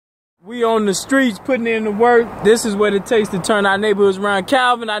We on the streets putting in the work. This is what it takes to turn our neighborhoods around.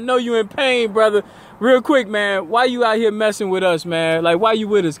 Calvin, I know you in pain, brother. Real quick, man, why you out here messing with us, man? Like, why you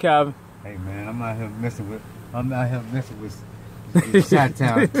with us, Calvin? Hey, man, I'm out here messing with the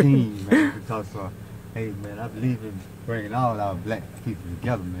Chi-Town team, man, because, hey, man, I believe in bringing all our black people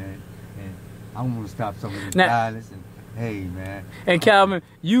together, man. And I want to stop some of this violence. And, hey, man. And Calvin,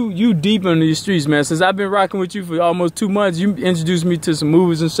 you deep into the streets, man. Since I've been rocking with you for almost 2 months, you introduced me to some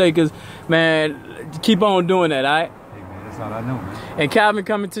movers and shakers. Man, keep on doing that, all right? Hey, man, that's all I know, man. And Calvin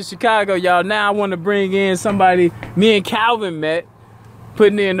coming to Chicago, y'all. Now I want to bring in somebody me and Calvin met,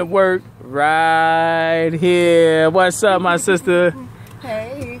 putting in the work right here. What's up, my sister?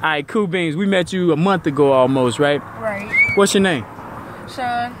 Hey. All right, cool beans. We met you a month ago almost, right? Right. What's your name?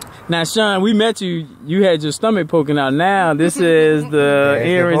 Shun. Now, Shun, we met you. You had your stomach poking out. Now, this is the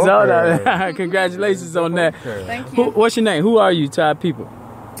end result. Congratulations on that. Thank you. What's your name? Who are you to our people?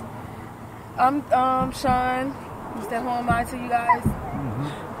 I'm Shun. Who am I to you guys?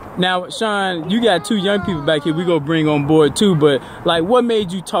 Now, Shun, you got 2 young people back here we gonna bring on board too, but like what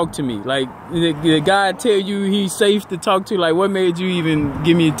made you talk to me? Like the guy tell you he's safe to talk to? Like what made you even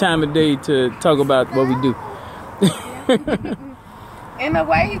give me a time of day to talk about what we do? In a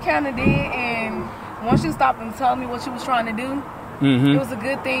way he kind of did, and once you stopped and told me what you was trying to do, it was a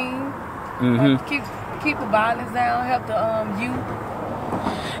good thing. Keep the violence down, help the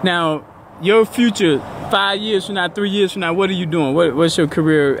youth. Now, your future, 5 years from now, 3 years from now, what are you doing? What's your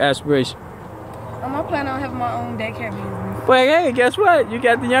career aspiration? I'm planning on having my own daycare business. Well, hey, guess what? You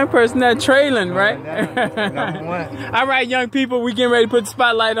got the young person that trailing, right? All right, young people, we getting ready to put the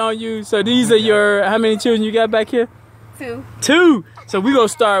spotlight on you. So these are your, how many children you got back here? 2. 2. So we gonna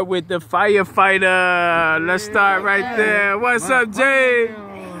start with the firefighter. Let's start right there. What's up, Jay?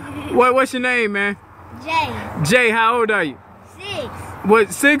 What's your name, man? Jay. Jay, how old are you? 6.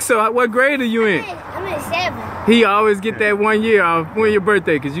 What, 6? So what grade are you in? I'm in 7. He always get that 1 year off. When your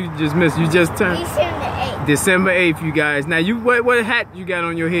birthday? Cause you just missed. You just turned. December 8th. December 8th, you guys. Now you what hat you got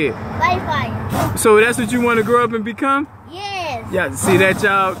on your head? Firefighter. So that's what you want to grow up and become? Yes. Yeah. See that,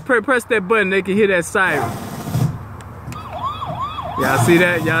 y'all? Press that button. They can hear that siren. Y'all see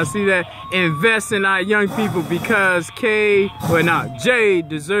that? Y'all see that? Invest in our young people because Jay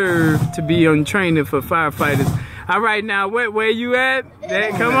deserved to be on training for firefighters. All right, now, where you at?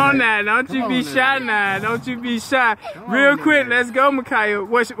 Come on now, don't you be shy now. Don't you be shy. Real quick, let's go, Micaiah.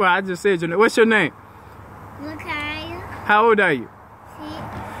 Well, I just said your name. What's your name? Micaiah. How old are you?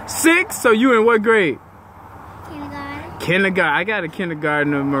 6. 6? So you in what grade? Kindergarten. Kindergarten. I got a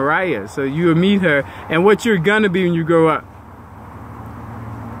kindergartner, Mariah. So you'll meet her. And what you're gonna be when you grow up?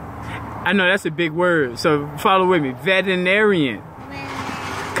 I know that's a big word, so follow with me. Veterinarian.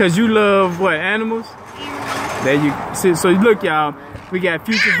 Cause you love what, animals? There you see. So look, y'all, we got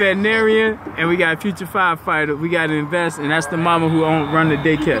future veterinarian and we got future firefighter. We got to invest, and that's the mama who run the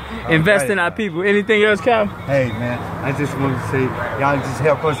daycare. Invest in our people. Anything else, Cal? Hey, man, I just want to say, y'all just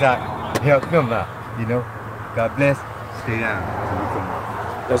help us out, help them out. You know, God bless. Stay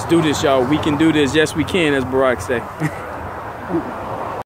down. Let's do this, y'all. We can do this. Yes, we can, as Barack say.